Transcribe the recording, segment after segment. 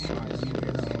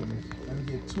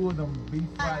two of them beef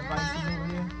fried vices over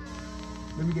here.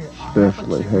 Let me get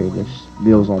Especially heinous.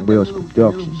 MillzOnWheelz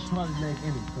Productions.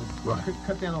 Right.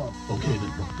 Cut that off. Okay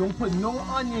then. Don't put no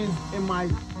onions in my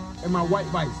white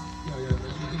vice.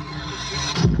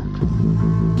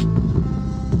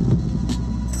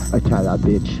 I told that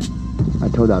bitch. I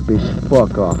told that bitch to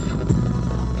fuck off.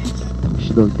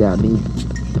 She looked at me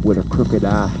with a crooked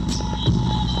eye.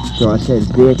 So I said,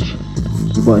 bitch,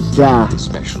 you must die.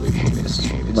 Especially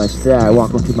heinous. You must die.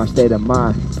 Welcome to my state of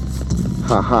mind.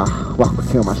 Ha ha. Welcome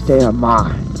to my state of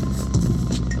mind.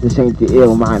 This ain't the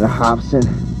ill mind of Hobson.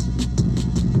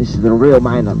 This is the real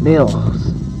mind of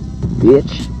Mills.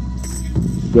 Bitch.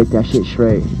 Get that shit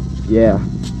straight. Yeah.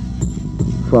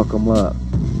 Fuck 'em up.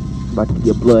 About to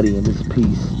get bloody in this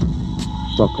piece.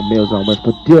 Fucking MillzOnWheelz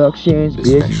Productions,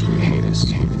 bitch. Especially heinous.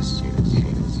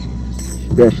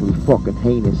 Especially fucking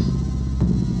heinous.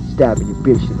 Stabbing your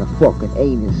bitch in the fucking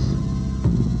anus.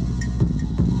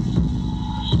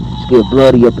 Let's get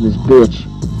bloody up in this bitch.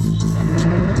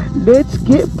 Let's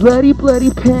get bloody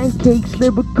pancakes,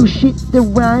 lyrical shit the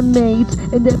rhyme mates,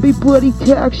 and everybody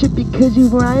talk shit because you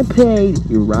rhyme paid.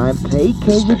 You rhyme paid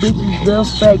cause your bitch is real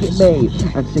faggot made.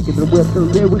 I'm sick of the whip, the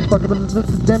lyrics fucking the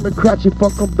Democrats, you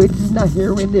fucking bitches not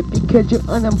hearing it because you're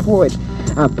unemployed.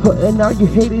 I'm putting all your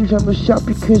haters on the shop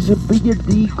because you'll be a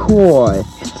decoy.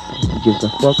 Just a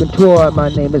fucking toy. My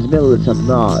name is Millz, I'm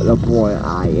not a boy.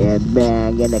 I am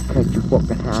man. Gonna cut your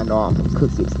fucking hand off and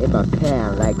cook it in my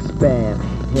pan like spam.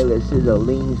 Hell, it sizzle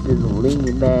lean,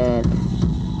 man.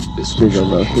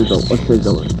 Sizzle,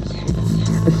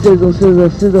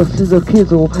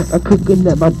 kizzle. I'm cooking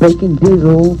up my bacon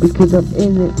dizzle because I'm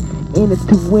in it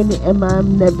to win it, and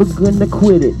I'm never gonna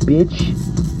quit it, bitch.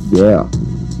 Yeah.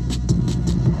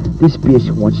 This bitch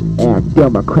wants to act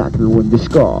dumb, I crack her in the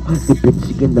skull. The bitch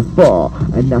is gonna fall,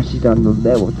 and now she's on the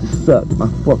level to suck my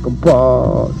fucking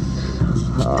balls.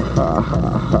 Ha ha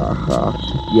ha ha ha.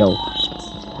 Yo,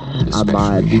 I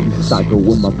might be the psycho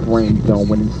with my brain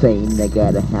going insane. I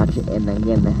got a hatchet and I'm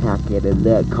gonna hack it. And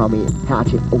let call me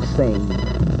Hatchet Hussein.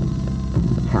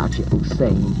 Hatchet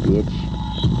Hussein, bitch.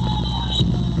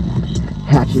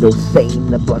 Hatchet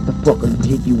Hussein about the fucking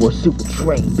jig, you are super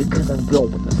trained because I'm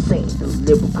going insane. The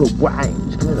lyrical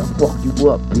rhymes gonna fuck you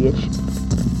up, bitch.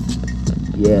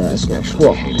 Yeah, it's gonna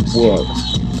fuck you up.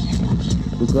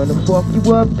 We're gonna fuck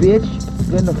you up, bitch.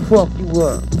 We're gonna fuck you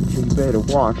up. So you better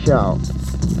watch out.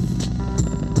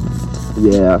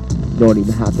 Yeah, don't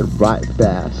even have to write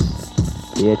fast,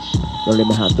 bitch. Don't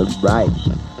even have to write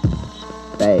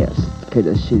fast. Cause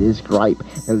the shit is gripe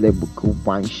and lyrical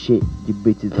wine shit. You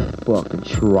bitches are fucking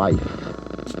trife.